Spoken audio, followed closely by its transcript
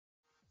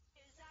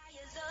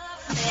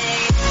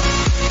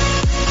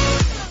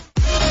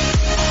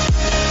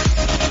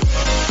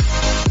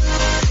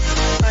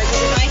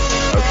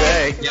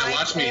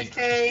watch me.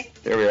 Okay.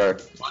 There we are.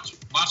 Watch me.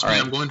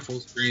 Right. I'm going full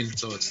screen,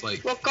 so it's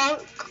like. Well, go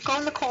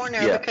in the corner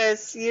Yeah.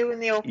 because you in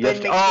the open. Yes.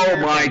 Make Oh sure-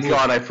 my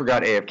God! I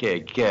forgot AFK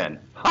again.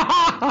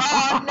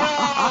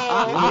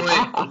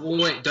 Oh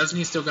Wait. Doesn't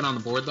he still get on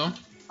the board though?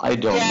 I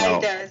don't yeah, know.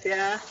 he does.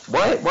 Yeah.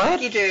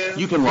 What? You do.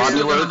 You can He's lobby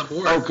still on alert? the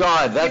board. Oh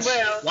God, that's. You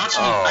will. Watch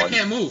me. Oh. I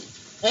can't move.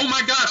 Oh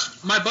my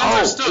gosh, my buttons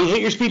are Oh, stuck. hit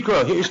your speed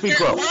coil. Hit your speed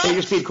coil. Hit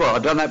your speed coil.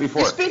 I've done that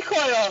before. Your speed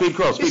coil. Speed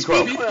coil. Speed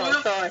coil. Speed coil.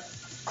 Sorry.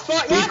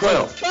 Speed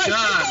coil.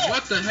 God,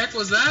 what the heck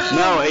was that?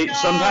 No, my God.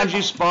 sometimes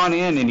you spawn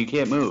in and you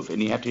can't move,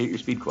 and you have to hit your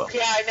speed coil.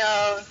 Yeah, I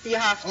know. You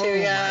have to. Oh, my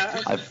Yeah.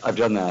 goodness. I've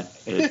done that.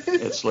 It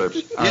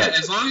slurps. All Yeah, right.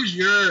 as long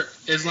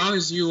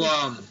as you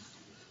are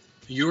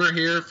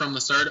here from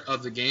the start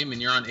of the game and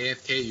you're on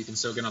AFK, you can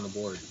still get on the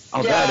board.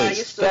 Oh, Yeah, that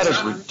you is still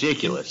can.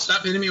 ridiculous.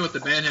 Stop hitting me with the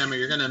band hammer.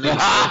 You're gonna make a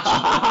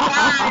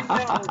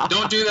God,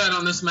 Don't do that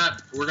on this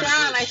map. We're gonna.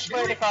 I glitch.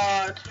 swear to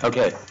God.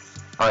 Okay.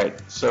 All right.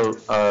 So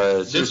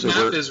This seriously,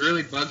 map is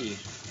really buggy.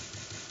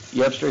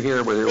 Yepster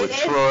here. We're here with It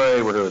is.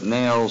 Troy. We're here with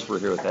Nails. We're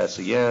here with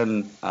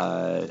ASLIYEN,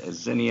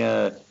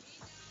 Zinnia.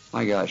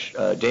 My gosh,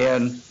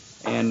 Dan,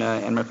 and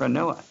my friend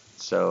Noah.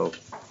 So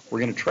we're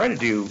gonna try to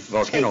do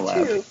Volcano Take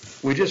Lab. two.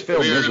 We just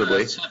failed We are gonna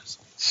miserably. attempt-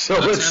 So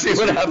let's see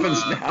what attempt to,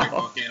 happens break now.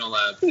 Volcano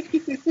Lab.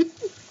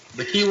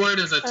 The key word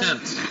is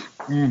attempt.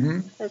 Mm-hmm.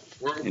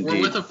 We're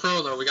Indeed. with a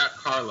pro though. We got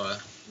Carla.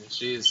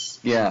 She's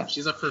a Yeah.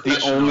 The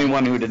professional. only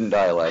one who didn't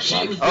die last She,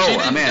 time. she Oh,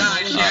 didn't I'm in.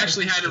 die. She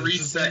actually had to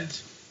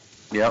reset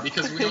Yep.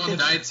 because we all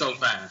died so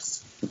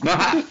fast. We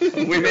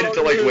made it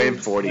to like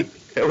wave 40.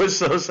 It was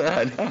so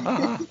sad.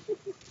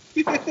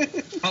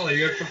 Holly,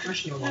 you're a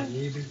professional one.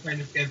 You've been playing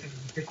this game for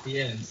 50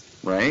 years.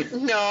 Right?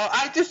 No,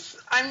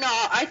 I'm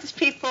not.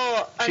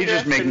 People. She's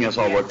just making us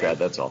all look bad,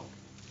 that's all.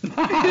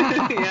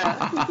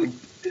 Yeah.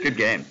 Good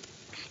game.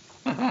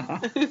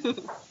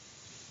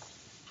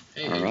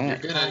 Hey, All you're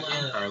right. good at it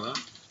again, Carla.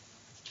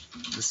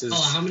 This is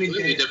Holly, how many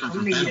completely games, different how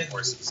from many Phantom years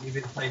Forces. have you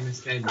been playing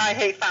this game? I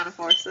hate Phantom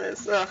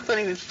Forces. Ugh, don't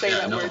even say Yeah,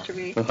 that no. word to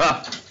me.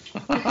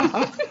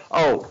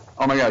 oh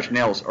my gosh,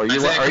 Nails, are you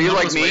Isaiah, are you come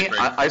like up me? with weight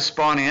break. I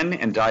spawn in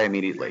and die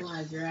immediately.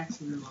 I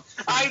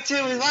do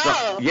as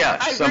well. Yeah,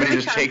 I somebody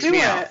really just can't takes do me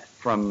it. out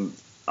from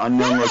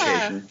unknown Yeah.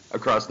 location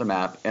across the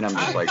map, and I'm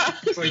just like,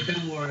 Wait,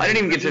 don't worry. I didn't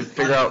even get to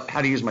figure out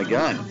how to use my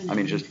gun. I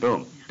mean, just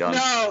boom, done.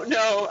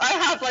 No, I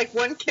have like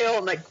 1 kill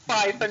and like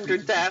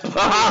 500 deaths.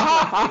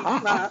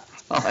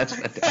 Oh, that's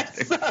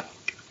fantastic.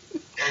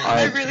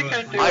 I really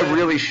can't do it. I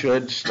really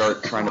should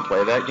start trying to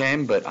play that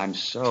game, but I'm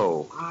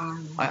so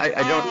I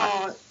don't.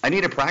 Oh. I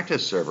need a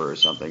practice server or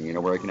something,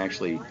 where I can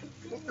actually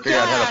figure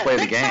out how to play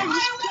the next time game.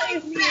 you play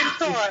with me and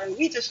Troy,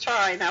 we just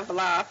try and have a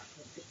laugh.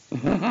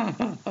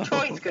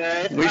 Troy's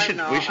good. We I'm should-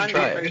 not. we should I'm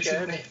try not it. very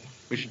good.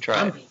 We should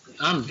try it.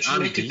 I'm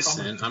make a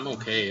decent. comment. I'm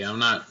okay. I'm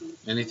not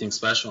anything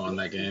special on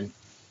that game.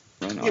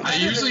 Right on. Yeah. I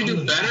usually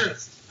do better.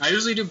 I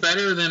usually do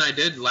better than I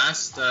did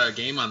last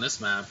game on this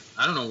map.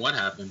 I don't know what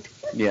happened.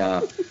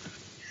 Yeah.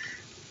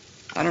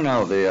 I don't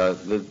know.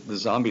 The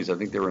zombies. I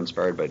think they were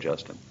inspired by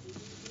Justin.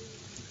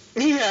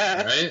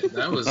 Yeah. Right?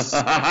 That was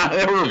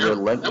They were that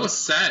relentless. was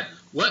sad.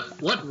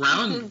 What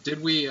round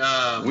did we?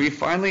 We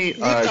finally,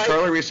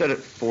 Charlie reset at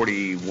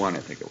 41, I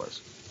think it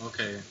was.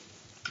 Okay.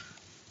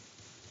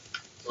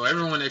 So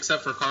everyone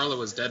except for Carla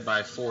was dead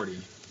by 40,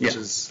 which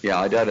is Yeah,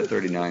 I died at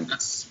 39.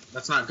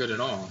 that's not good at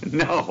all.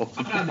 No.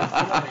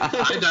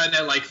 I died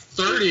at like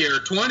 30 or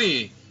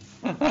 20.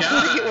 I think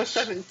it God. was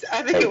 7.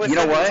 I think Hey, it was you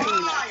know what?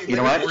 17, actually. You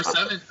know what? Or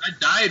 7. I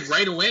died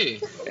right away.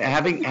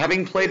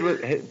 having played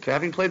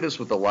this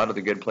with a lot of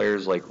the good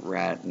players like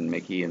Rat and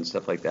Mickey and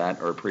stuff like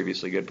that, or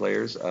previously good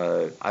players,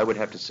 I would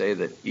have to say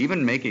that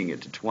even making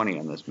it to 20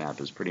 on this map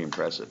is pretty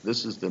impressive.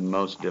 This is the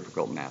most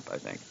difficult map, I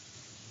think.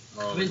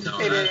 Oh no,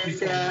 It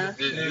is, yeah.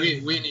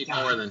 we need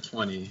more than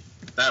 20.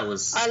 That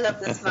was I love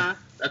this map.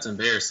 that's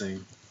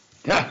embarrassing.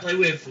 Yeah. Play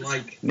with,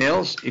 like,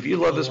 Nails, if you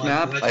love this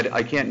map,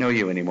 I can't know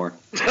you anymore.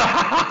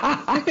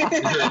 I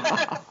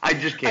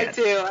just I can't.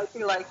 do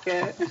like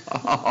it.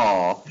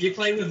 Oh. if you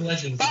play with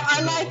Legends... But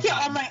I like it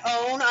on my...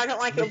 my own. I don't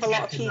like it with a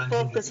lot of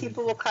people because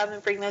people will come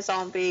and bring their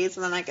zombies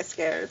and then I get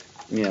scared.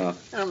 Yeah.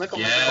 And I'm like, oh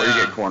my Yeah. Or god.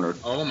 you get cornered.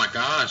 Oh my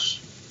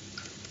gosh.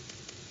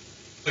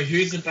 But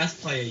who's the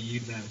best player you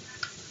know?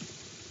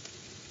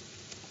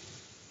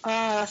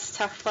 Oh, that's a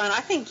tough one. I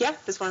think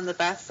Yep is one of the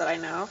best that I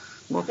know.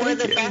 Well, One of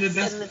the thank you.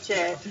 best and I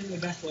legit. think the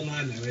best one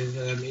I know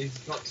is he's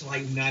got to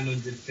like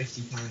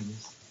 950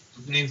 times.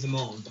 His name's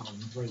Immortals.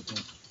 He's very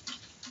good.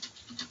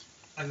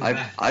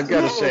 I've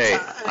got to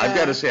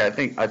say,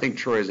 Yeah. I think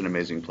Troy is an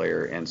amazing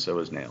player, and so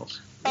is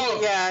Nails. Oh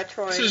yeah,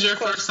 Troy. This is your of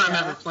course, first time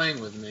yeah. ever playing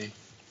with me.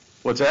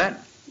 What's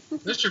that?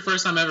 This is your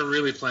first time ever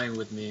really playing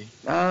with me.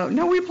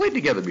 No, we played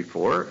together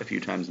before a few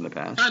times in the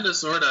past. Kinda,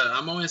 sorta.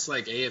 I'm always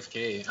like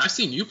AFK. I've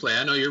seen you play.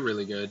 I know you're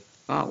really good.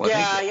 Oh, well,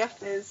 Yeah, thank you. Yep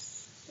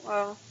is.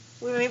 Well,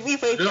 we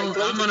played You know, like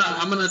loads of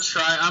I'm gonna times.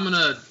 try. I'm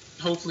gonna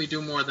hopefully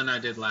do more than I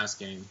did last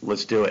game.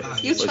 Let's do it.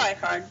 You Let's, try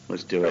hard,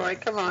 let's do Troy.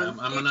 it. Come on.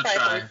 I'm You gonna try.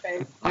 hard,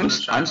 babe. I'm gonna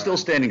try I'm still hard.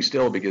 standing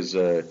still because,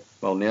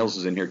 Nails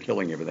is in here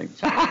killing everything.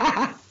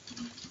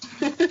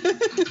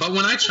 But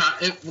when I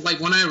try,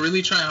 when I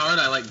really try hard,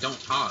 I like don't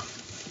talk.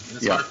 and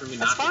it's Yeah. hard for me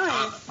That's not to fine.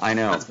 talk. I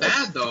know. That's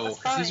bad though, That's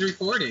 'cause he's fine.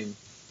 recording.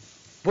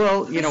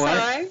 Well, you know That's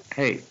what? alright.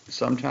 Hey,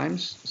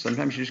 sometimes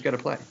you just gotta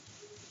play.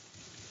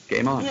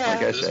 Game on, Yeah. like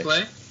I Just say.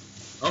 play?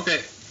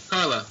 Okay,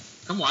 Carla,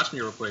 come watch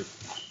me real quick.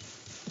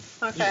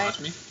 Can you Okay. watch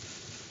me?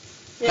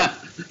 Yeah.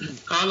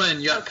 Carla and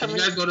I'm can you coming.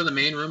 guys go to the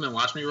main room and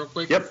watch me real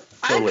quick? Yep,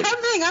 totally.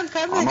 I'm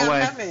coming. On my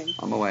way. I'm coming.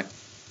 On my way.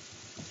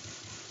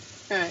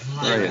 Alright.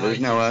 Right, there's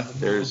Noah.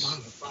 There's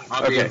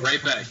I'll be Okay.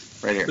 right back.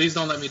 right here. Please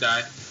don't let me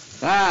die.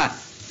 Ah!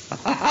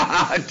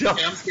 Don't-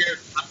 Okay, I'm scared.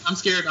 I'm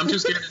scared. I'm too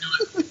scared to do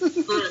it.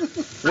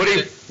 Screw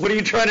it. what are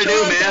you trying to do,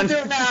 Troy, man? Don't do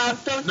it now.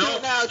 Don't do No,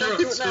 it now. Don't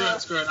do it now.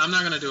 screw it. I'm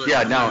not gonna do it.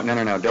 Yeah, no.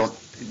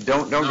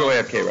 Don't No. go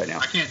AFK right now.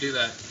 I can't do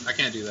that. I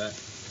can't do that.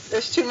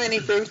 There's too many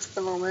brutes at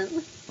the moment.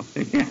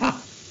 Yeah.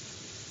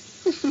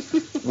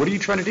 What are you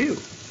trying to do?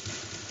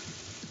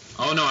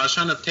 Oh no, I was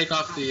trying to take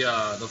off the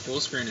full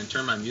screen and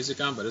turn my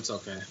music on, but it's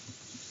okay.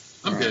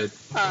 I'm Alright.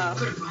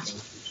 good.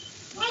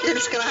 You're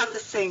just gonna have to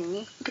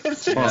sing.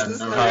 'Cause Well, there's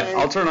no all right, way.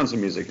 I'll turn on some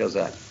music. How's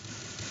that?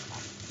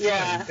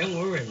 Yeah. Don't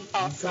worry.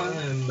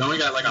 Awesome. Then we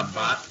got like a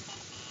bot.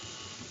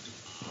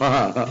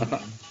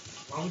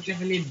 Why would you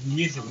ever need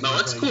music? No,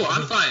 it's cool.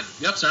 I'm fine.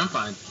 Yep, sir, I'm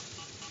fine.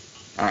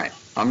 All right,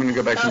 I'm gonna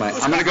go back to my.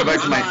 He's I'm gonna go got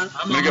back to my. music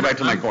on. I'm gonna go back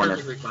to my I'm corner.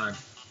 perfectly fine.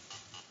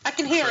 I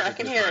can hear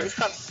it.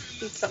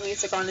 He's got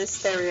music on his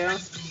stereo.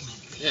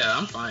 Yeah,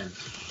 I'm fine.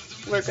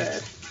 We're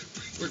good.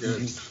 We're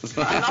good.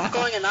 I'm not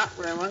going in that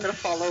room. I'm gonna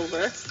fall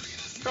over.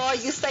 Roy,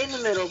 you stay in the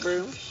middle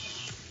room.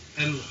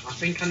 I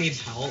think I need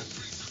help.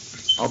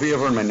 I'll be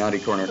over in my naughty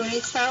corner. Who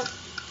needs help?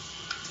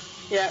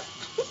 Yeah.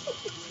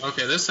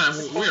 Okay, this time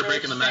we are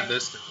breaking the map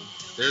this time.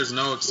 There's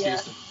no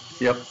excuse.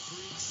 Yep.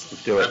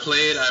 Let's do I it.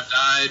 played, I've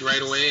died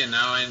right away, and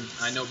now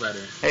I know better.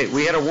 Hey,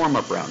 we had a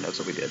warm-up round. That's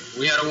what we did.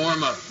 We had a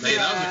warm up. Hey,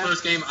 that was Yeah. the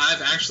first game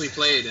I've actually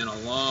played in a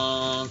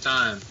long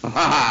time.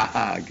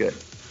 Good.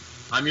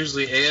 I'm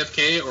usually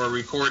AFK or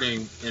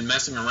recording and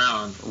messing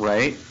around.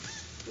 Right?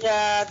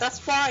 Yeah, that's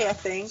why I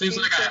think. Seems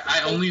like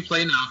I only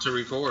play now to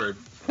record.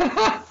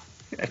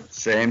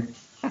 Same.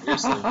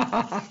 Seriously.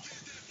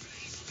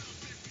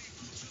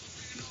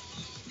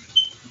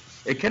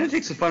 It kind of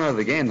takes the fun out of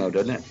the game, though,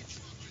 doesn't it?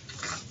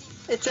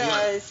 It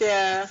does,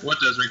 yeah. What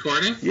does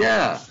recording?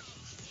 Yeah.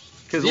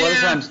 Because a lot of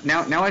Yeah. times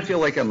now I feel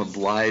like I'm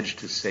obliged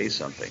to say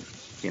something.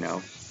 You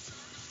know.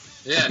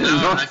 Yeah,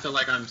 now I feel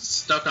like I'm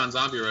stuck on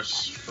Zombie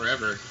Rush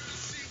forever.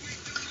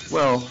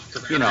 Well,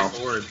 'Cause I you gotta know,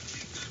 record.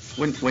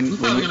 when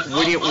probably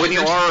gonna-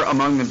 you are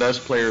among the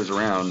best players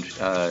around,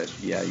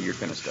 yeah, you're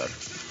kind of stuck.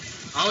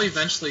 I'll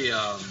eventually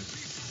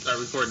start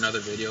recording other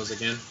videos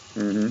again.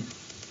 Mm-hmm.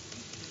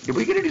 Yeah,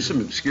 we got to do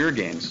some obscure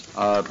games.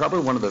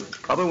 Probably one of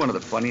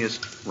the funniest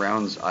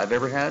rounds I've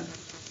ever had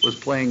was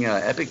playing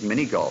Epic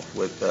Mini Golf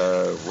with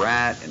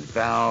Rat and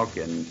Falk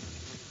and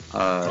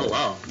Oh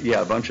wow.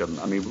 yeah, a bunch of them.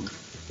 I mean,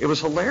 it was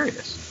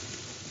hilarious.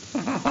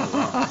 Yeah,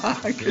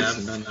 I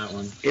haven't done that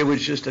one. It was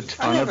just a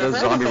ton of never the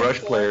heard of Zombie it Rush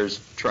before. players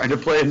trying to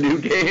play a new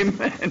game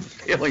and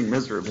failing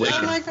miserably.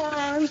 Oh my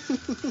god.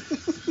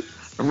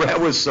 Rat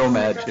was so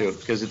mad too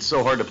because it's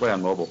so hard to play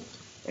on mobile,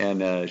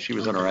 and she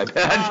was on her iPad.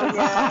 Oh,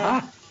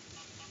 yeah.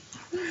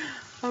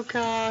 Oh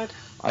god.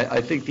 I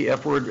think the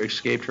F word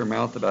escaped her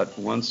mouth about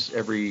once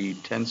every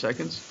 10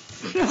 seconds.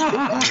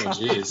 Oh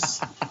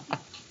jeez.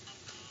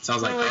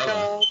 Sounds like Oh my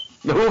Carla.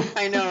 god. Oof.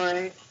 I know,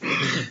 right?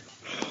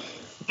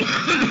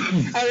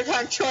 Every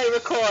time Troy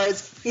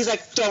records, he's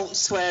like, "Don't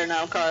swear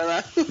now,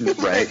 Carla." Right.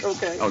 Like,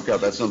 okay. Oh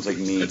god, that sounds like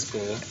me It's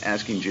cool.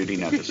 asking Judy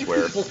not to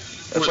swear. For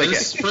That's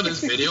like for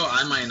this video,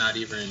 I might not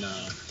even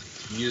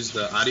use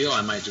the audio.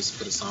 I might just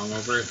put a song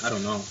over it. I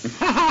don't know.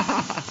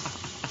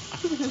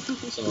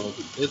 So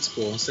it's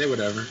cool. Say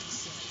whatever.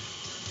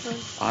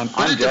 I'm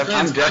But it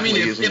depends. definitely I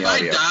mean, using if the I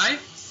audio. die,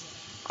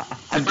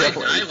 I'm if I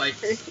definitely. die, like,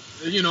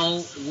 you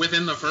know,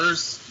 within the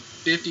first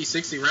 50,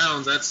 60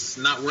 rounds, that's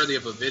not worthy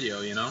of a video,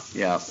 you know?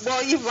 Yeah,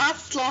 Well, you've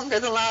lasted longer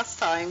than last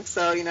time,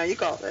 so you know you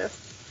got this.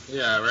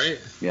 Yeah, right?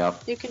 yeah.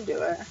 You can do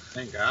it.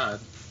 Thank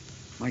God.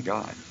 My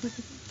god.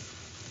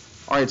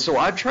 All right, so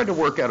I've tried to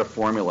work out a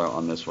formula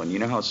on this one. You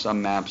know how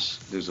some maps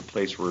there's a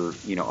place where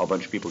a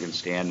bunch of people can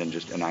stand and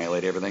just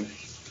annihilate everything,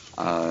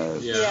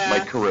 Yeah.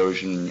 like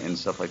corrosion and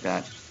stuff like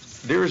that.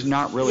 There's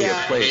not really Yeah.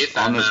 a I place hate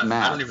that on this I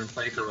map. don't even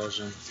play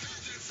Corrosion.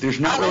 There's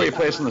not I really like a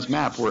place that on this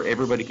map where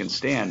everybody can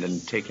stand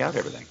and take out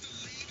everything.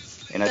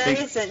 And I There think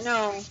isn't,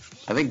 no.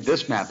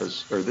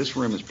 this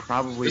room is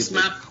probably This the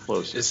map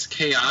closest. It's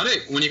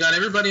chaotic. When you got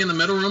everybody in the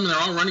middle room and they're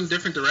all running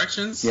different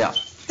directions. Yeah,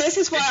 This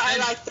is why I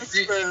It's- like this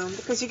it- room,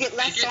 because you get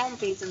less it-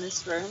 zombies in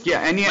this room. yeah,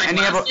 and you Like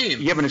have last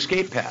game. you have an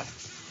escape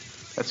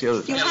path. That's the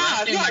other thing. You Yeah, last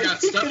have, game I yeah.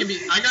 got stuck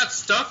I got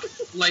stuck,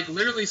 like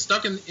literally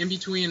stuck in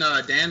between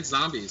Dan's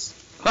zombies.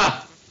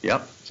 Ha!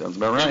 Yep, sounds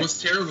about It right.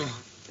 was terrible.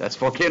 That's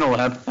Volcano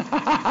Lab.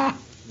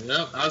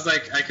 Yep. I was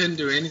like, I couldn't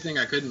do anything.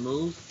 I couldn't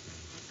move.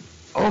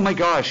 Oh my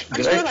gosh!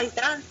 I feel like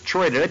that.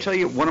 Troy, did I tell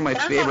you one of my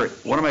That's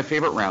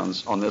favorite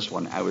rounds on this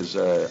one? I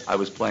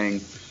was playing,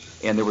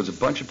 and there was a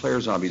bunch of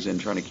player zombies in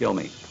trying to kill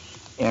me,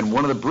 and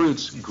one of the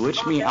brutes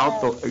glitched me no.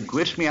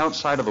 glitched me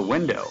outside of a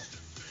window,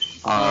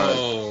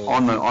 Oh.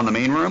 on the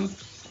main room,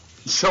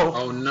 So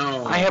Oh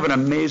no. I have an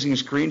amazing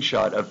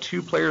screenshot of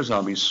 2 player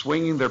zombies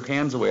swinging their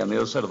pans away on the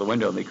other side of the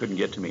window, and they couldn't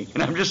get to me.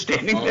 And I'm just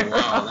standing Oh there.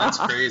 wow, that's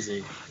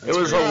crazy. That's It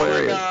was crazy.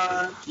 hilarious.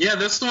 Yeah,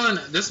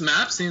 this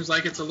map seems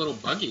like it's a little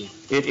buggy.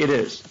 It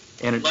is.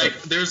 And it,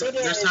 Like there's It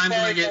is times when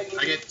I very get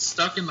buggy.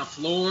 stuck in the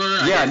floor.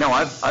 yeah, no,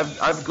 I've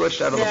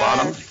glitched out of the Yeah.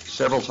 bottom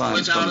several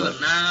times. Glitch out from of the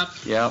map.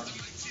 Yeah.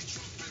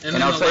 And And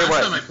then I'll the tell you last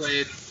what. time I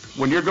played,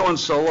 When you're going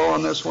solo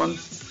on this one,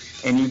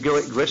 and you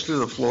glitch through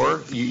the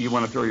floor, you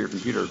want to throw your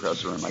computer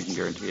across the room. I can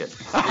guarantee it.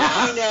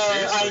 I know,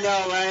 seriously. I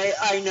know, right?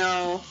 I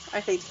know.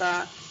 I hate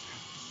that.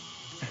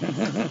 You're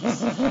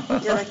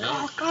like, Yeah.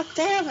 oh, god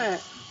damn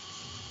it.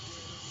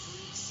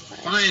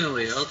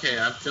 finally, okay,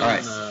 I'm All feeling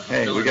right. the.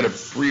 Hey, we got a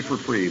brief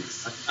reprieve.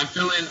 I'm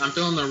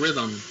feeling the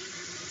rhythm.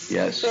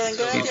 Yes. Feeling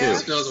good, Me yeah? too.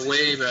 This feels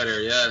way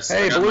better. Yes.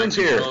 Hey, I got Balloon's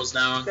my here. controls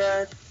down.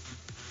 Good,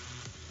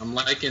 I'm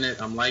liking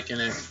it. I'm liking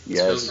it. This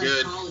Yes. feels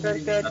good.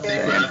 good, good, I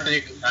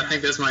good.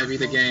 think this might be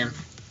the game.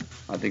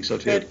 I think so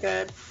too. Good,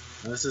 good.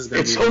 This is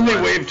gonna It's be the only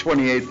one. wave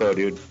 28 though,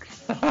 dude.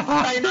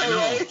 I know, I know.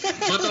 right?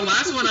 But the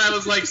last one, I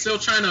was like still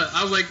trying to.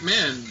 I was like,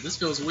 man, this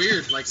feels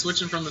weird. Like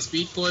switching from the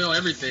speed coil,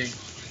 everything.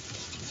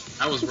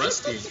 I was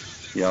rusty.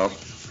 Yep.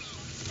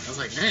 I was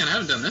like, man, I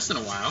haven't done this in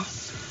a while.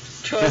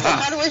 Troy's like,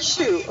 how do I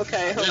shoot?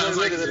 Okay, hold Yeah, I on, was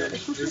like, wait a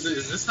minute. is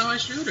this how I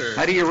shoot or?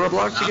 How do you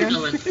Roblox I'm again?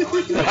 I'm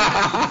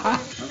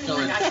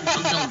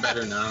feeling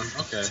better now.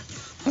 Okay.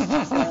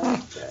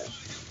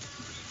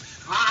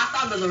 I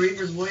thought that the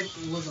Reaper's voice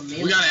was a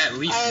male. We gotta at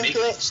least I am make.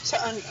 glitched to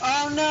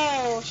oh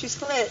no, she's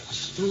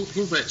glitched. Who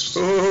glitched?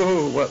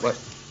 Oh, what?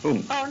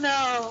 Boom. Oh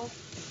no.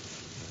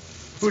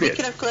 Who did?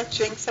 Speaking of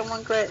glitching,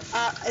 someone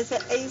glitched. Is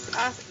it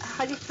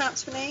how do you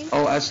pronounce her name?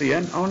 Oh,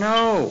 ASLIYEN? Oh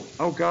no.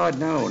 Oh God,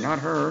 no, not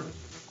her.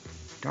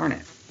 Darn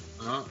it.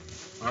 Oh,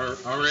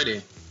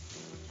 already.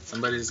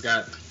 Somebody's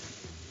got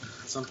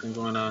something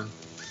going on.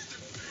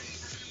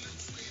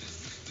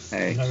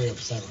 Hey. I'm very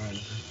upset right now.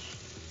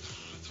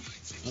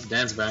 Oh,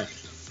 Dan's back.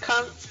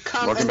 Come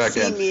Welcome and back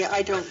see in. me.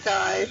 I don't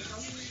die.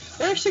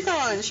 Where's she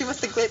going? She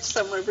must have glitched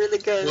somewhere really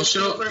good. Well,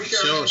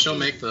 she'll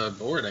make the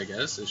board, I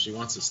guess, if she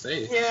wants to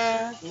stay.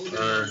 Yeah.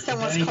 Or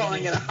Someone's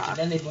calling it a hot.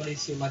 Did anybody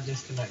see my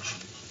disconnection?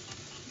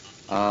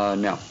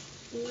 No.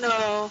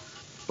 No.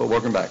 But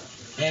welcome back.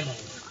 Damn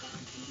it.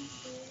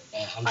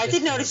 I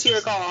did notice you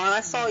were gone.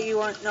 I saw you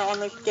weren't on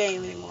the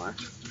game anymore.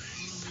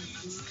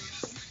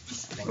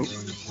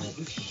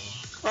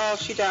 Oh,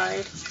 she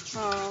died.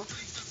 Oh.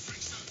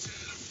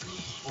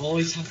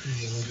 Always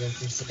happens when we go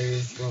through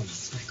serious runs.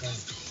 It's not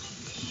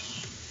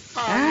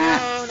Oh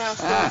Ah. no, now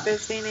it's so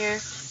busy in here.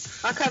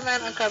 I'm coming.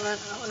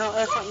 Oh, no,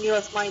 that's not you,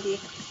 it's Mighty.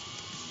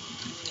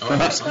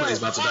 oh, somebody's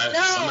about to die.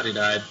 No. Somebody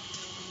died.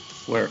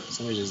 Where?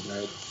 Somebody just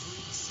died.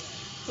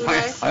 Who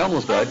died? I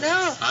almost Oh died.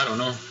 no! I don't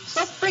know.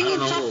 Stop I bringing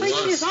don't know who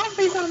it was.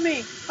 zombies on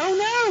me! Oh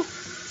no!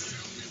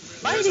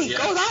 Mighty, Yeah,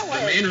 go that way!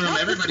 The main room. not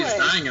this Everybody's way.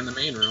 dying in the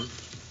main room.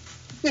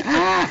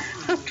 Ah.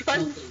 I'm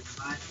trying.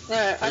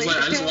 Yeah, I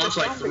just watched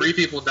like 3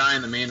 people die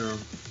in the main room.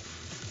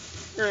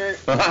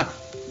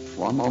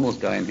 Well, I'm almost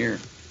dying here.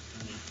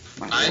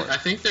 My lord. I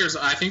think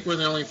we're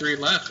the only 3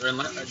 left.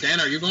 Dan,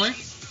 are you going?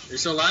 Are you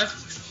still alive?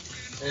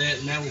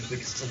 now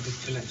because I'm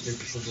disconnected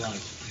because of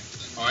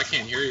life. Oh, I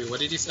can't hear you. What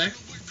did you say?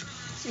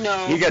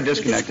 No. He got you're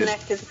disconnected.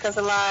 disconnected because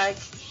of lag.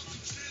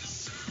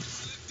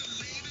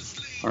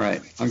 All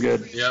right, I'm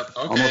good. Yep.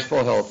 Okay. Almost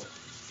full health.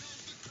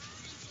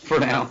 For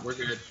now. We're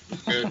good.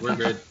 We're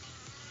good.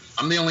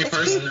 I'm the only It's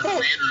person in the people.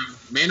 main room.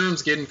 Main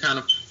room's getting kind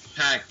of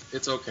packed.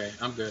 It's okay.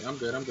 I'm good.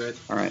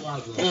 All right.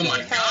 Oh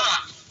my god!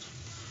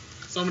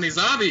 So many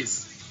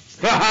zombies.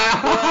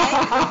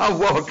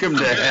 Welcome to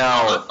I'm good.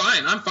 hell.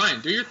 I'm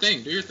fine. Do your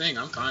thing.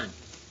 I'm fine.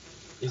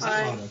 Is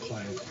Hi. it on a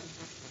client?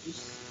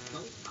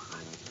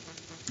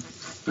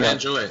 I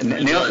enjoy it. N- I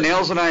enjoy it.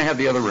 Nails and I have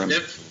the other room.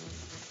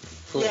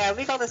 Cool. Yeah,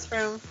 we got this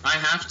room. I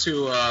have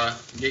to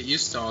get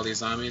used to all these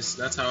zombies.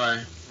 That's how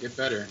I get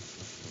better.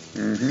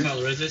 Mm-hmm.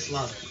 Color is this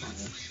love?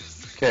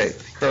 Okay,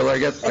 Carla, I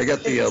got the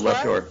It's left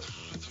what? door.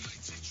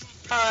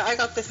 I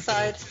got this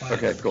side.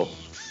 Okay, cool.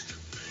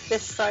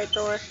 This side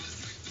door.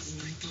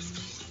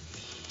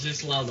 Is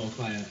this loud or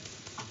quiet?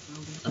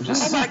 I'm Oh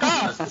just. my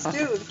god, this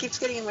dude keeps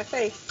getting in my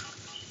face.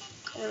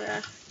 There we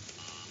are.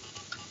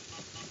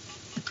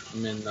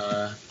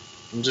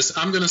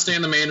 I'm gonna stay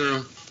in the main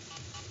room.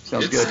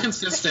 Sounds It's good.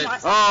 consistent.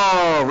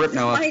 Oh, rip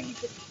Noah.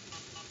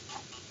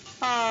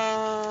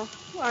 Oh,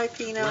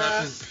 R.I.P. What Noah.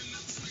 happened?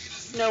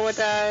 Noah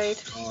died.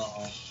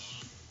 Oh.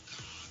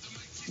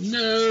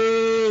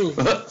 No.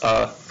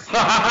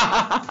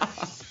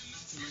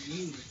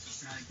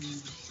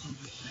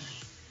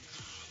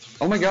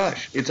 Oh my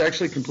gosh, it's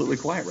actually completely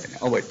quiet right now.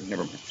 Oh wait,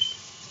 never mind.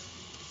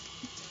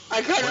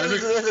 I got Well,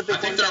 there's a big I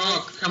think one they're down. all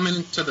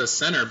coming to the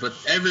center, but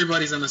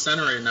everybody's in the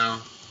center right now.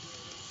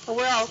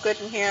 We're all good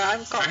in here.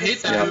 I'm I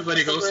hate that Yeah.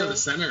 everybody goes to the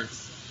center.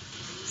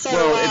 So,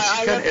 Well,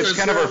 I it's left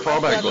kind of our this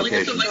fallback room. When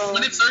it, location. like,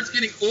 when it starts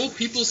getting old,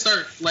 people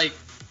start like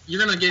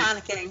you're gonna get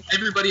Panicking.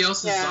 everybody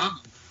else's Yeah.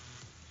 zombie.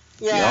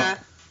 Yeah.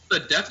 The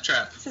death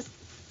trap.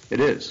 It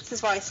is. This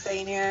is why I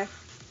stay in here.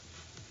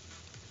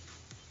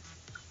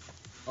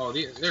 Oh,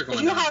 they're If going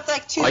you down. have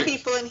like two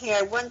people in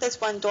here, one does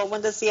one door,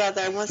 one does the other,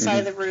 and one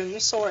side of the room, you're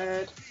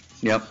sorted.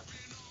 Yep.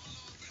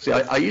 See,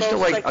 I used to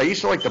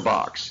like the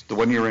box, the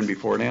one you were in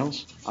before,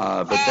 Nails.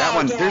 But that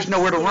one, there's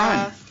nowhere to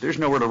run. There's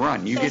nowhere to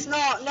run. You There's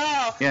not,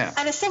 no. Yeah.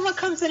 And if someone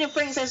comes in and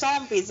brings their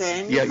zombies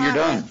in, Yeah, you're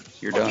done.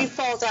 You're or done. if you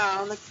fall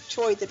down, like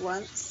Troy did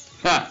once.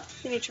 Ha.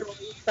 You need to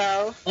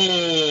fell.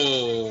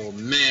 Oh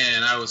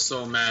man, I was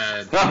so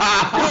mad. No,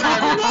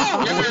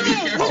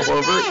 All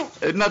over.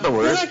 Isn't that the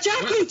We're worst? like,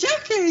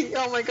 Jackie!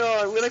 Oh my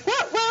god. We're like,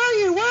 what? Where are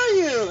you? Where are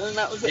you? And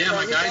that was it. Yeah,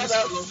 my We guy got just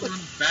out. fell over on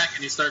his back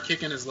and he started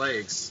kicking his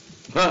legs.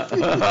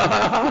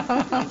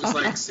 I'm just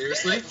like,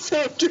 seriously?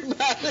 So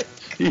dramatic.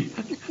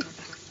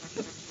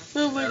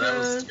 Oh my Yeah, that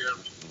was god.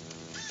 terrible.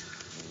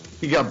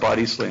 He got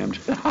body slammed.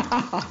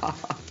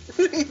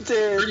 He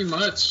did. Pretty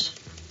much.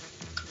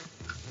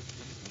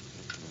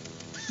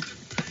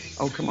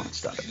 Oh, come on,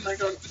 stop it. Oh my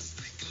god.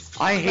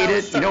 I hate No,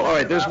 it. You know, stop all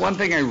right, it. there's one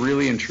thing I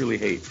really and truly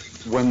hate.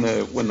 When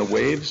the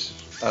waves,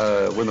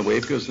 when the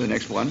wave goes to the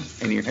next one,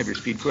 and you have your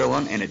speed coil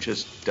on, and it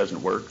just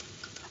doesn't work.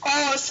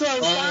 Oh, it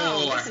slows down,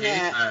 Oh, I doesn't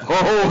hate it? that.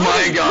 Oh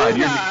my do God!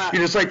 that?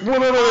 You're just like whoa,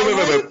 whoa, I whoa, whoa,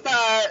 whoa, hate whoa.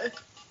 that.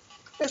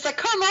 It's like,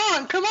 come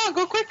on,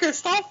 go quicker,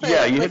 stop it.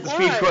 Yeah, you like, hit the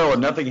speed why? coil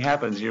and nothing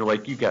happens. And you're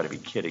like, you got to be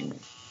kidding me.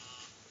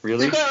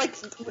 Really? You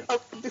gotta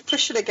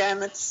push it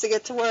again to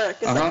get to work.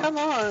 It's like, come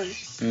on.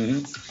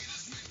 Mm-hmm.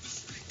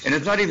 And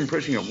it's not even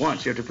pushing it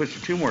once. You have to push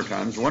it 2 more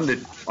times. One to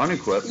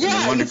unequip and Yeah,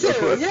 then one you to do.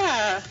 equip.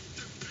 Yeah.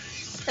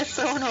 It's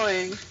so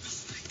annoying.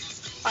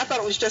 I thought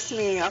it was just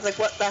me. I was like,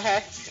 what the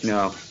heck?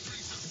 No.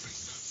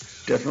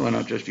 Definitely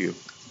not just you.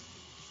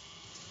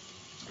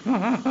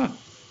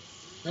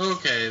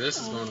 Okay,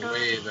 this is going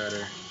way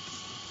better.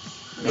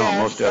 No, Yes,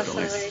 most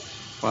definitely.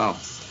 Wow.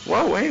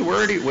 Whoa, hey, we're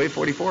already wave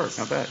 44.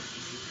 Not bad.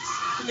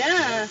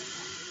 Yeah.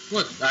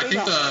 What? I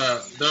think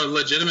the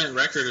legitimate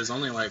record is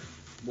only like,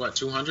 what,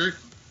 200?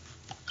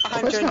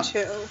 that's not- 102.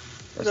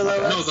 That's The not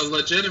bad. No, lowest. the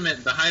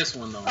legitimate, the highest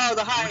one though. Oh,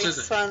 the How much is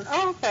highest it? one.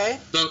 Oh, okay. I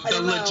The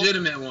don't know.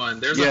 legitimate one.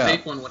 There's Yeah. a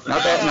fake one with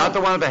Not that, not the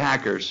one with the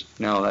hackers.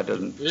 No, that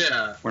doesn't.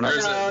 Yeah. We're not-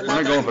 there's No, there's we're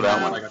not a going for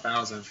that one. Like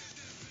 1,000.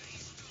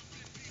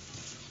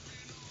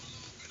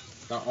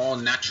 The all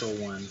natural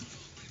one.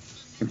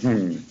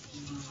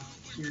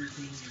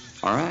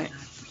 All right.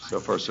 So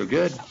far, so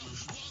good.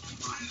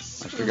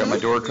 I still got my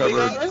door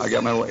covered. I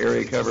got my little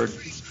area covered.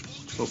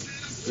 Oh,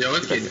 Yo,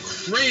 it's getting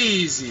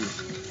crazy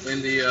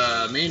in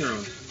the main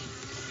room.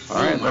 all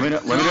right. Oh Let me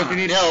know if you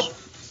need help.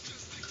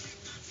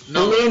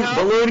 No.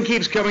 Balloon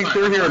keeps coming Come on,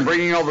 through come here on. and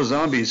bringing all the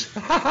zombies.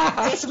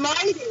 It's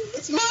mighty.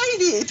 It's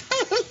mighty.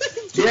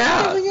 Keep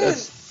Yeah, coming in.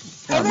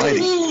 that's yeah, And then mighty.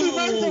 he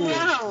runs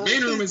around.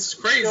 Main room is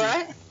crazy. You all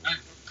right?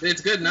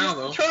 It's good now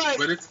though. Try.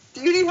 But it's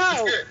Do you need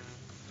help? good.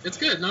 It's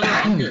good. No,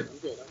 I'm good.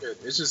 I'm good.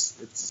 It's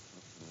just it's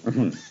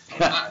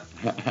hot.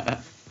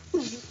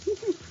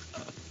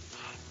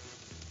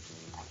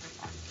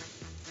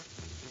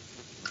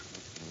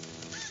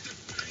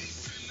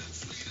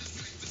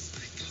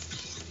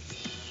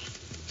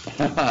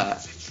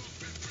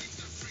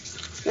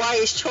 Why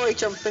is Troy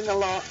jumping a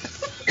lot?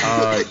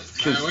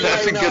 'Cause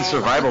that's a good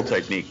survival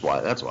technique.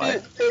 Why? That's why.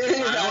 It is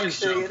I always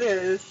actually. jump. It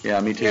is. Yeah,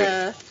 me too.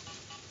 Yeah.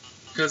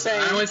 Because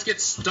I always get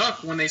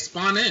stuck when they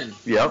spawn in.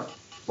 Yep.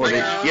 Or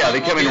they, Like, yeah,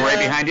 they come in yeah. right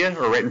behind you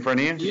or right in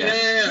front of you. Yeah.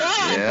 Yeah.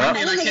 I mean, And I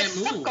then they get can't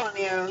stuck move. on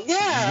you.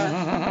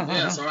 Yeah.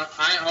 Yeah, so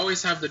I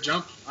always have the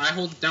jump. I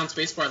hold down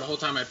spacebar the whole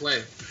time I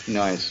play.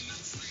 Nice.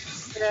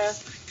 Yeah.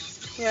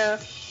 Yeah.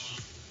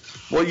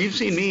 Well, you've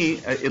seen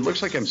me. It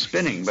looks like I'm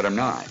spinning, but I'm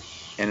not.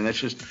 And that's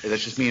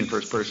just me in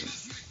first person.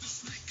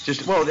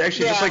 Just actually, just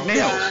Yeah, like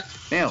Nails. yeah.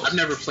 Nails. I've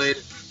never played.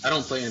 I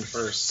don't play in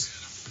first.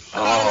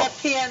 Oh,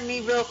 PM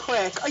me real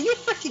quick. Are you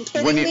freaking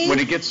kidding When me?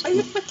 it gets Are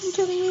you freaking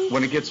kidding me?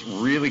 when it gets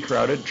really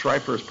crowded, try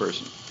first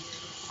person.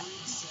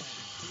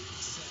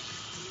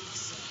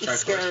 Try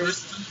It's scary.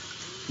 first person.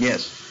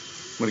 Yes.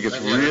 When it gets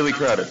Yeah, really that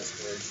crowded. sounds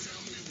scary.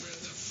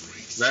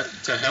 Is that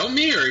to help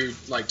me or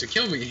like to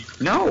kill me?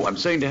 No, I'm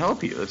saying to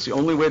help you. That's the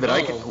only way that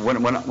I can. Oh. When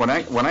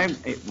I'm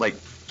like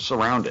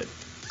surrounded,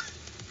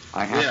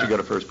 I have to Yeah. go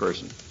to first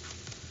person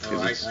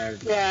Oh, it's-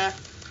 Yeah.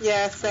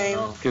 Yeah, same.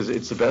 Oh. because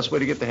it's the best way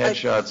to get the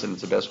headshots and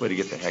it's the best way to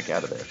get the heck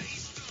out of there.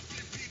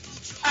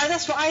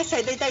 That's what I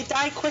say. They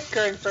die quicker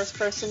in first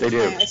person. They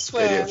do. I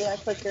swear, They do. they die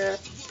quicker.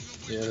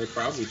 Yeah, they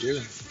probably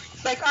do.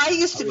 Like, I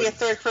used to be a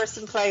third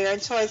person player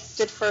until I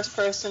did first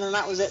person, and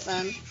that was it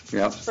then.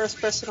 Yep.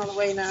 First person all the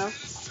way now.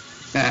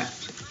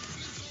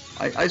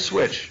 I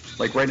switch.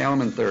 Like right now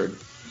I'm in third,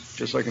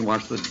 just so I can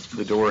watch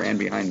the door and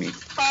behind me.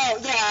 Oh,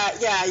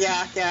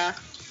 yeah.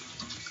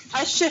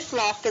 I shift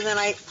lock and then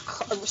I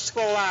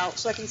scroll out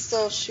so I can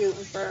still shoot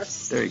in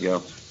first. There you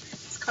go.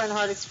 It's kind of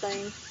hard to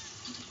explain.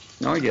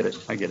 No, I get it.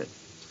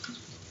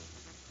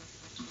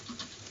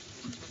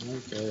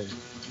 Okay.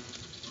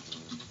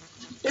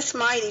 This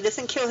Mighty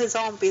doesn't kill his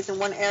zombies in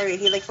one area.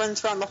 He like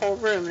runs around the whole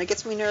room, and it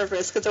gets me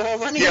nervous because they're all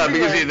running Yeah,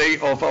 everywhere. because they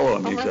all follow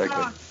him, Oh my exactly.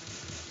 God.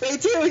 They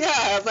do,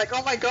 yeah. I'm like,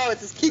 oh my God,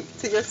 just keep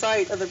to your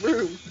side of the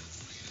room.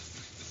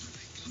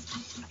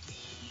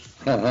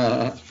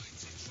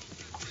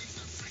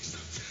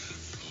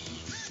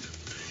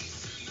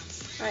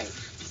 Alright,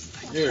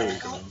 There we go.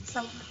 Oh,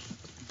 some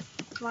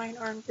mine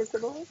are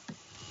invisible.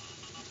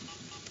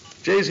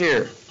 Jay's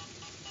here.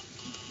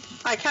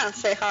 I can't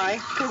say hi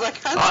because I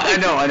can't.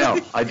 I know.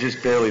 I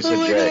just barely said Oh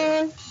my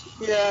Jay.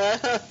 gosh.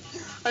 Yeah.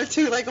 I'm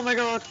too like, oh my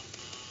god.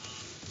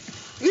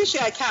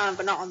 Usually I can,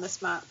 but not on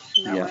this map.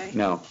 No way.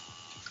 No.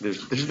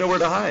 There's nowhere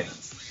to hide.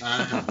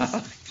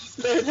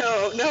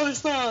 No,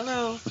 it's not.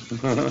 No.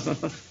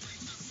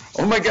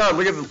 Oh my god,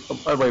 look at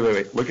the,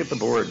 wait. Look at the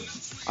board.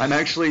 I'm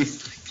actually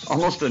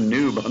almost a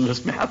noob on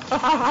this map.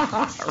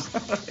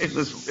 in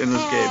this game.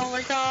 Oh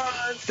my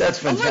god. That's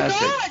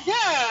fantastic. Oh my god,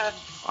 yeah.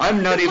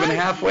 I'm not even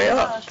halfway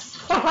up.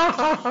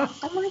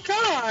 Oh my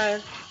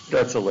god.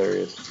 That's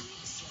hilarious.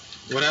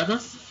 What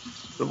happened?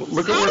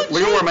 Look at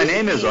where my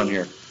name is on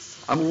here.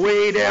 I'm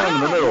way down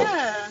in the middle.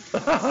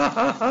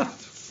 Yeah.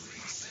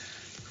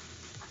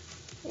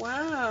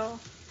 Wow.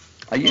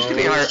 I used to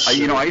be higher.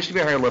 I used to be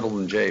higher level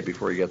than Jay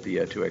before he got the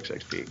 2x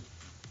XP.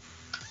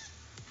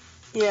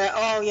 Yeah.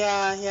 Oh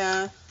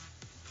yeah.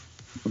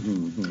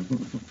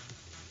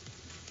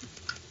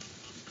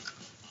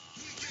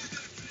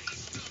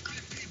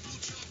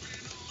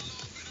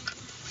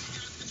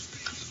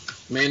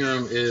 Main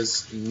room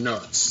is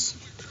nuts.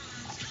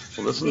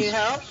 Well, Need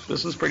help?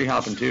 This is pretty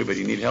hopping too, but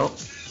you need help?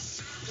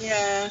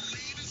 Yeah.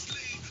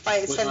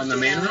 Right, it's On the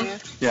main room?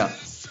 Yeah.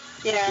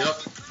 Yeah.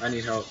 Yep, I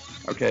need help.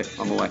 Okay,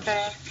 on the way.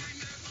 Okay.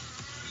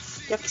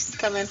 Yep, it's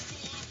coming.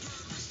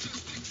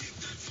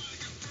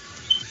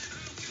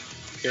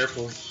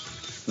 Careful.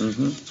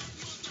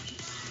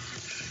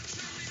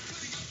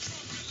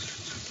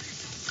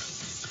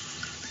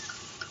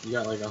 You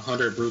got like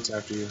 100 brutes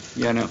after you.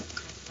 Yeah, I know.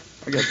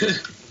 I got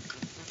this.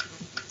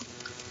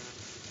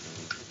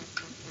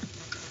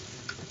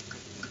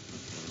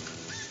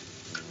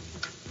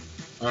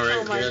 Alright,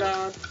 Oh my good.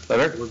 god.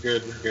 Better? We're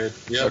good.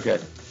 Yep. Okay,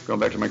 going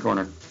back to my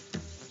corner.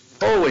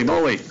 Holy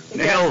moly! Be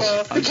Nails!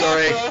 careful, I'm be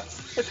sorry. careful.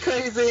 It's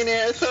crazy in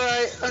here. It's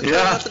alright. I'm trying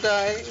Yeah. not to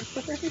die.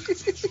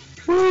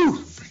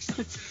 Woo!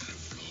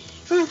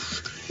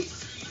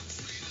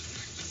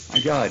 My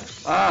god.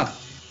 Ah!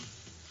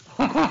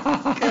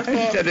 I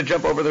just had to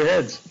jump over their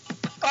heads.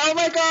 Oh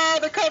my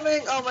god, they're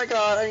coming! Oh my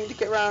god, I need to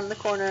get around the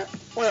corner.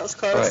 Well, that was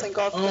close, Right. thank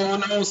god.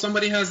 Oh no,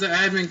 somebody has the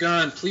admin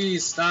gun.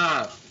 Please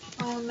stop.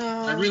 Oh no.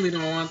 I really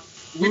don't want.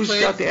 Who's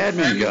got the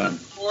admin gun?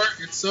 Before.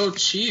 It's so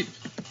cheap.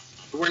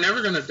 We're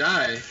never gonna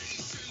die.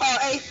 Oh,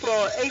 April,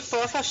 I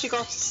thought she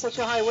got such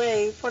a high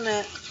wave, wasn't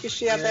it? Because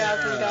she had the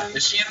admin gun.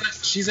 Is she in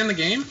she's in the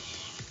game?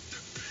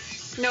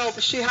 No,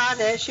 but she had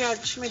it.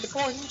 She made the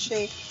point, didn't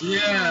she?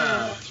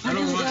 Yeah. I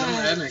don't want no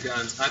God. admin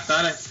guns. I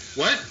thought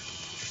what?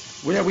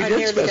 Well, yeah, we I did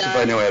nearly specify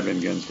died. no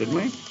admin guns, didn't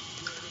we?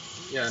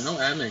 Yeah, no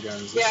admin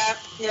guns.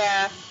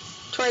 Yeah.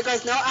 Troy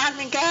goes, no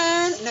admin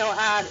gun, no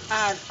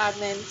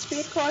admin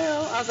speed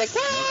coil. I was like,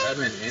 No what?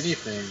 admin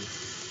anything.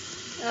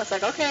 And I was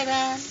like, okay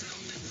then.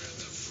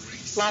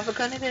 Lava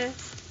gun it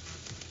is.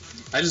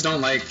 I just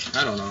don't like.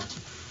 I don't know.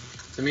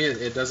 To me,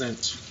 it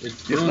doesn't. It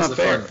It's ruins not the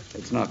fair. fun.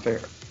 It's not fair.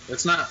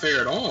 It's not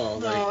fair at all.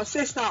 No, Like, it's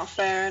just not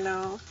fair,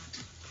 no.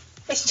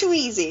 It's too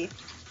easy.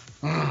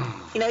 You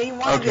know, you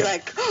want to Okay. be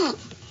like,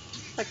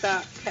 like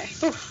that. Okay.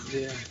 Oof.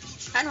 yeah.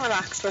 And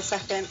relax for a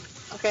second.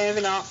 Okay,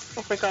 maybe not.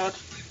 Oh my god.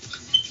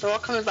 They're all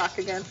coming back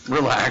again.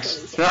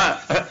 Relax.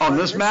 On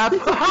this map?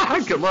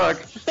 Good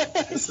luck.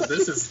 This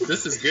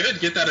is good.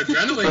 Get that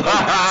adrenaline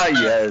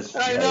going. Yes.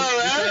 I know,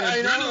 Get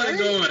right? that adrenaline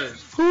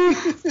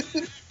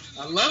going.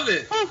 I love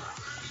it.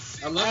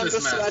 I love I'm this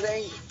just map.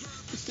 sweating.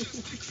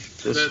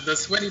 The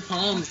sweaty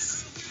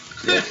palms.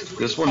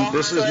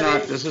 This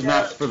is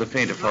not for the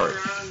faint of heart.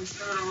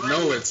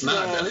 No, it's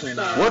not. No, Definitely it's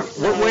not.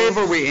 What wave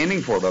are we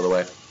aiming for, by the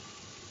way?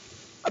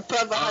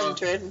 Above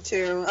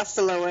 102. That's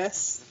the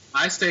lowest.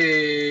 I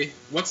say,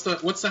 what's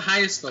the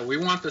highest though? We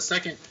want the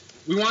second.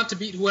 We want to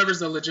beat whoever's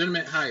the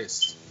legitimate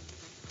highest.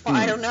 Well,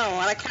 I don't know.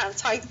 And I can't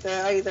type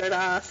the either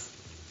that.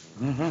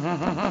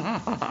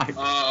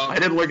 I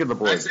didn't look at the I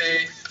board.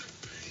 say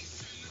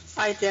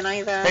I didn't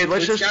either. Hey,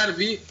 let's it's just gotta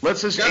be.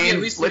 aim.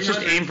 at least Let's just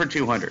 300. aim for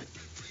 200.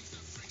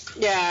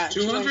 Yeah.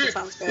 200?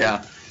 Sounds good.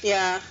 Yeah.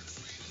 Yeah.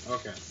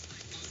 Okay.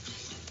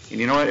 And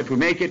you know what? If we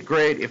make it,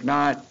 great. If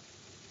not,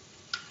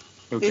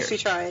 who At least we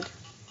cares? tried.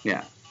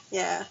 Yeah.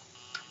 Yeah.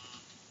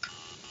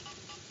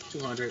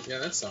 200. Yeah,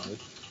 that's solid.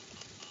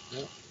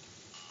 Yep.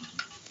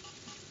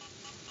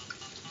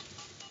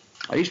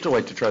 I used to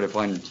like to try to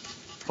find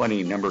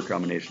funny number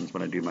combinations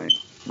when I do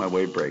my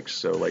wave breaks.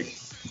 So like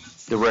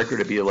the record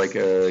would be like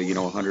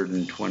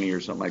 120 or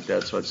something like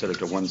that. So I'd set it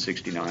to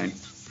 169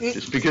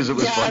 just because it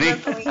was yeah, funny. I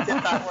remember we did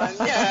that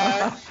one.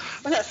 Yeah.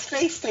 Was that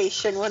Space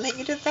Station one that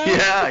you did that?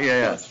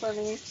 Yeah. That's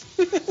funny.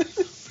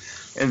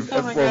 And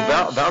Oh my well,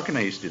 gosh. Val and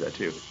I used to do that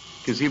too,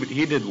 because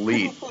he did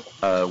lead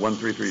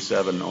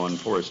 1337 on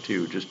Forest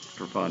 2 just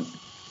for fun.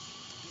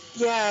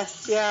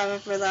 Yes, yeah, I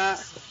remember that.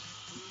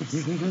 He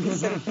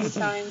said it a few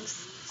times.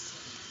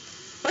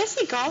 Where's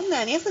he gone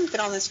then? He hasn't been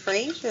on this for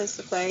ages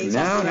to play.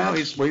 No,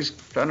 he's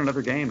found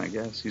another game, I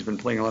guess. He's been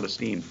playing a lot of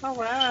Steam. Oh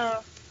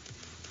wow.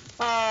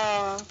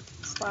 Oh,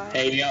 that's fine.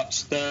 Hey,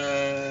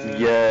 Upster.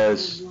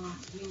 Yes.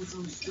 Being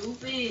so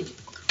stupid.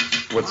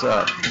 What's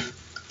up?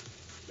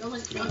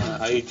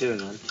 How you doing,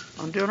 man?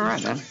 I'm doing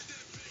alright, man.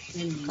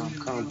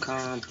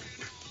 Calm.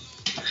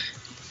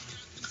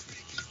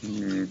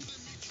 In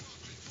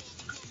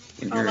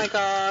Oh here, my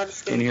god,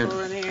 it's in getting here, cool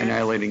in here.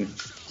 annihilating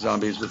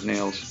zombies with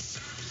nails.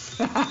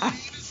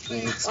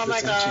 It's, Oh my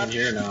it's God. actually in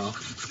here now.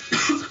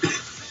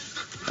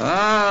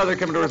 Ah, they're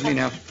coming towards me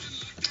now.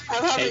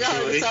 I'm having Hey, a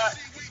heart Troy. attack.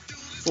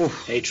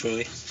 Oof. Hey,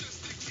 Troy.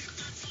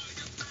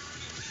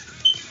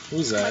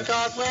 Who's Oh my that?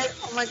 god, wait.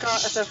 Oh my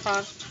god, that's so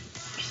fun.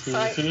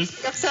 Sorry.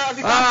 Mhm. I'm sorry, I'll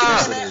be Ah.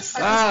 back in a minute.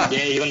 Ah.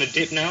 Yeah, you gonna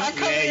dip now? I'm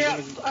coming, Yeah,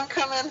 I'm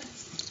coming.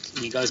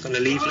 you guys gonna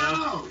leave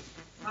now?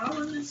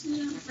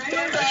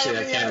 Actually,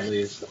 I can't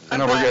leave.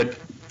 No, we're good.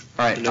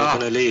 Alright, You're not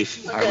gonna leave.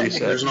 I Okay. reset.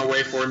 There's no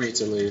way for me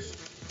to leave.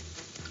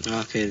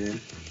 Okay then.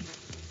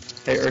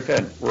 Hey,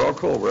 Earthhead, we're all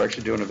cool. We're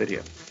actually doing a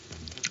video.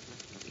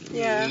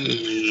 Yeah.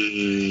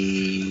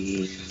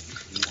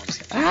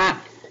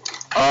 Ah!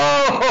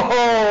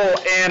 Oh,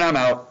 and I'm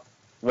out.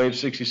 Wave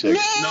 66.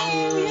 No!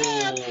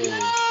 Yeah,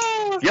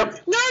 no!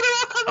 Yep. No, they're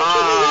all coming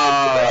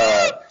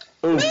Ah!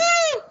 Ooh.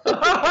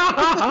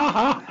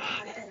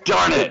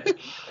 Darn it!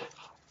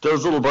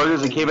 Those little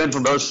buggers that came in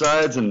from both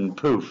sides and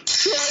poof.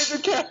 to me.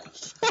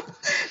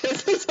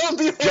 It's a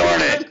zombie.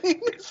 Darn it.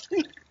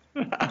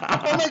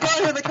 Oh my god,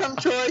 here they come,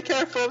 Troy.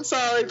 Careful, I'm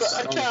sorry, but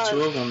I Only can't.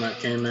 two of them that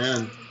came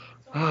in.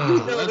 No,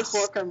 there's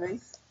more coming.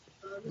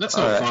 That's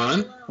no Alright.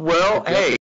 fun. Well, hey.